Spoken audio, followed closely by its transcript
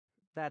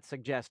That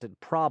suggested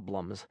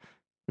problems,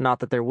 not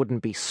that there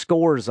wouldn't be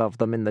scores of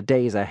them in the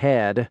days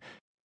ahead.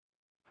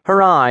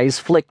 Her eyes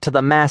flicked to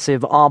the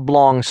massive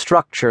oblong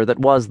structure that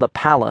was the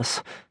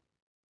palace.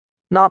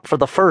 Not for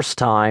the first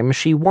time,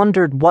 she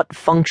wondered what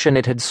function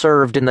it had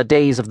served in the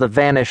days of the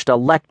vanished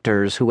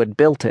electors who had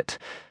built it,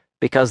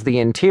 because the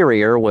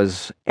interior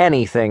was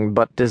anything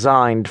but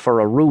designed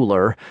for a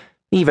ruler,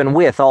 even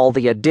with all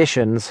the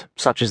additions,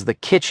 such as the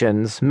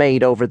kitchens,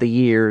 made over the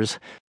years.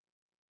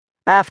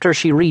 After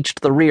she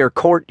reached the rear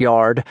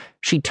courtyard,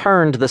 she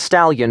turned the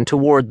stallion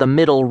toward the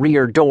middle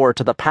rear door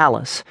to the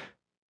palace.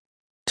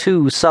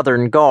 2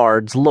 Southern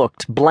guards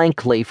looked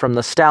blankly from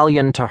the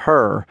stallion to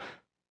her,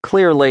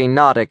 clearly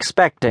not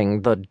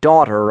expecting the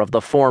daughter of the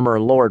former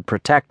Lord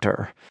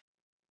Protector.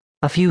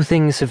 "A few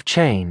things have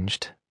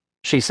changed,"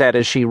 she said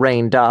as she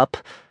reined up.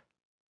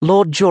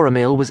 "Lord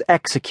Joramil was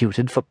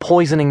executed for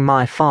poisoning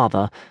my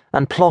father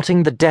and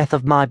plotting the death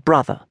of my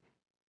brother.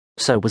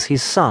 So was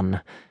his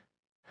son.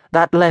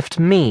 That left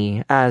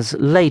me as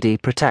Lady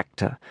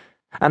Protector,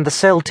 and the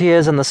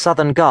Seltiers and the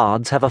Southern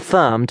Guards have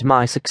affirmed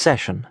my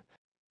succession."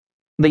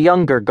 The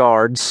younger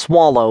guards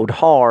swallowed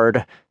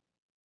hard.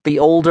 The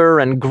older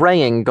and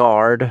graying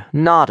guard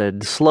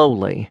nodded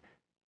slowly.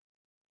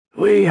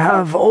 "We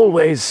have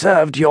always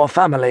served your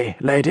family,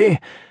 lady.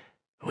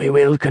 We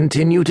will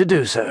continue to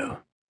do so."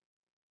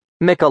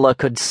 Mikola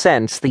could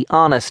sense the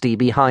honesty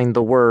behind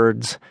the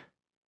words.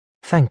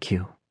 "Thank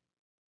you."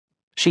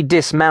 She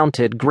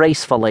dismounted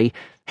gracefully,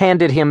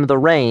 handed him the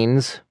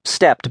reins,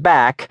 stepped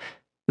back,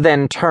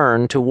 then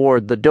turned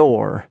toward the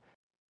door.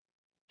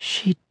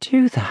 "She'd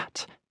do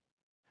that,"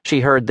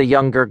 she heard the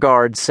younger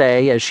guard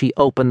say as she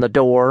opened the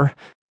door.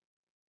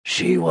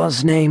 "She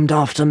was named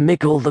after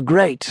Mikkel the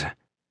Great.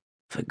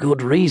 For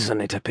good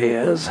reason, it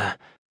appears."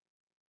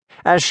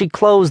 As she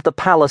closed the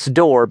palace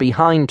door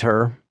behind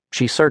her,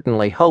 she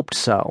certainly hoped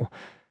so,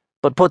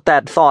 but put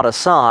that thought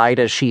aside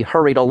as she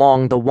hurried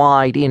along the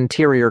wide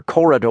interior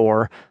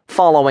corridor,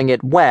 following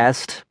it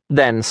west,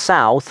 then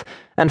south,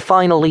 and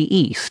finally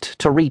east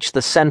to reach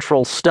the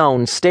central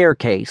stone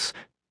staircase,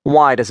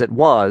 wide as it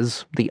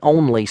was, the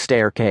only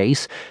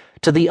staircase,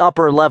 to the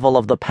upper level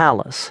of the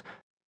palace.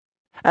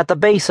 At the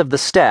base of the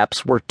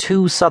steps were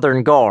 2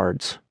 Southern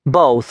guards,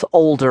 both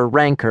older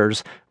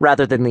rankers,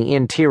 rather than the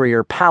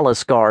interior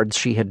palace guards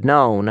she had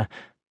known.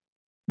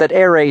 That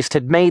Erased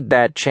had made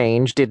that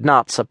change did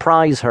not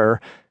surprise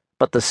her,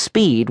 but the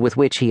speed with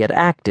which he had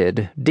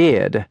acted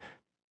did.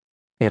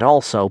 It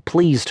also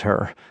pleased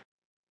her.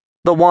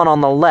 The one on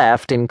the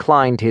left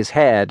inclined his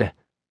head.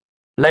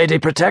 "Lady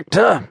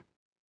Protector?"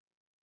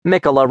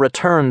 Mikola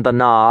returned the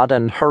nod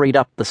and hurried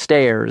up the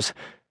stairs.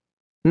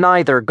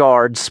 Neither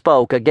guard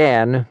spoke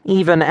again,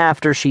 even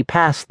after she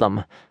passed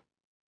them.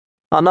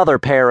 Another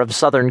pair of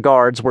Southern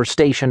guards were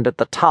stationed at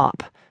the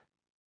top.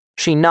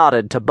 She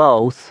nodded to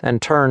both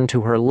and turned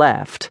to her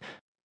left.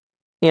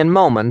 In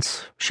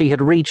moments, she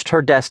had reached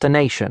her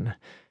destination.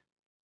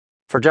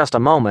 For just a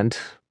moment,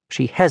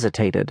 she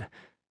hesitated.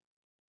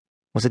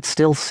 Was it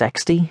still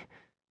Sexty?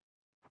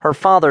 Her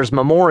father's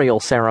memorial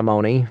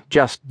ceremony,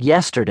 just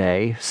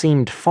yesterday,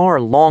 seemed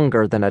far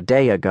longer than a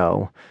day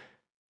ago.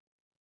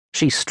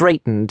 She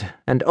straightened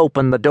and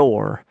opened the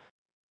door.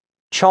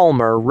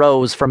 Chalmer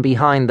rose from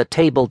behind the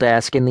table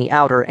desk in the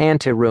outer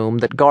anteroom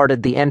that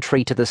guarded the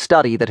entry to the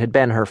study that had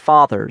been her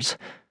father's.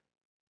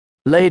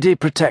 "Lady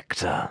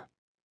Protector."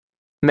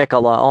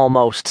 Mikola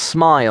almost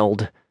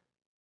smiled.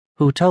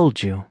 "Who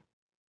told you?"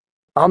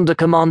 "Under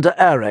Commander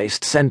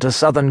Erased sent a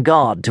Southern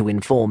Guard to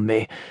inform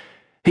me.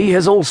 He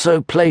has also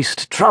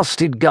placed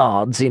trusted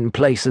guards in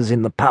places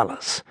in the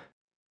palace."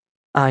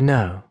 "I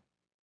know."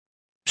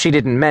 She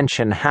didn't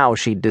mention how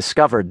she'd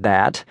discovered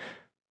that.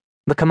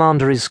 "The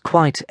commander is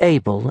quite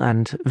able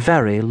and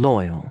very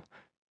loyal."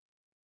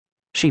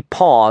 She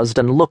paused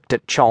and looked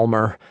at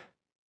Chalmer.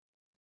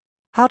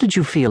 "How did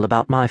you feel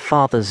about my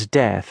father's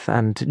death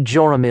and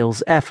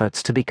Joramil's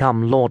efforts to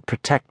become Lord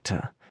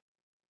Protector?"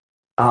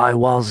 "I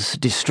was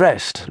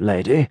distressed,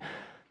 lady.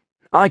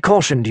 I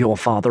cautioned your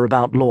father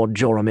about Lord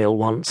Joramil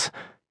once.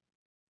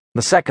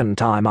 The second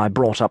time I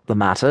brought up the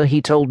matter,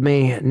 he told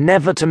me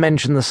never to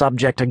mention the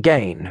subject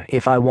again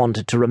if I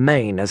wanted to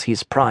remain as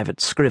his private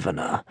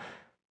scrivener."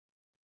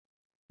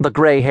 The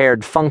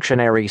gray-haired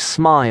functionary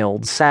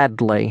smiled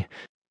sadly.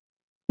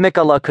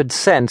 Mikola could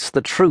sense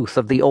the truth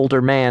of the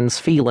older man's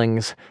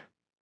feelings.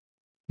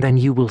 "Then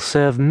you will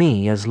serve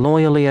me as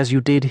loyally as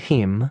you did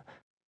him?"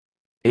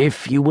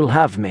 "If you will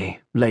have me,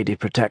 Lady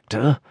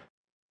Protector."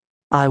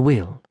 "I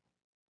will.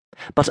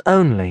 But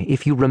only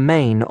if you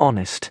remain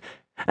honest,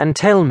 and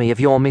tell me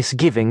of your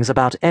misgivings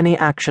about any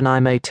action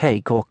I may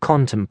take or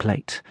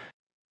contemplate."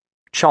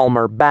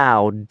 Chalmer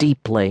bowed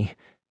deeply.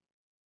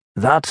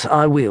 "That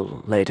I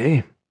will,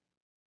 lady."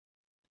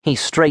 He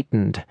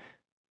straightened.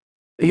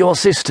 "Your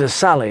sister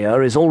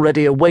Salia is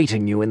already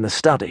awaiting you in the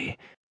study."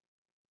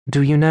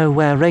 "Do you know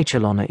where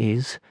Rachelona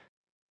is?"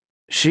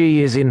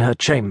 "She is in her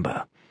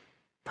chamber.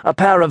 A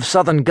pair of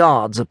Southern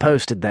Guards are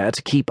posted there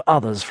to keep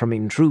others from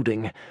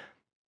intruding.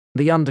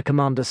 The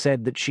Undercommander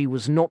said that she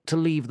was not to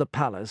leave the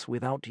palace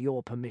without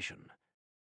your permission."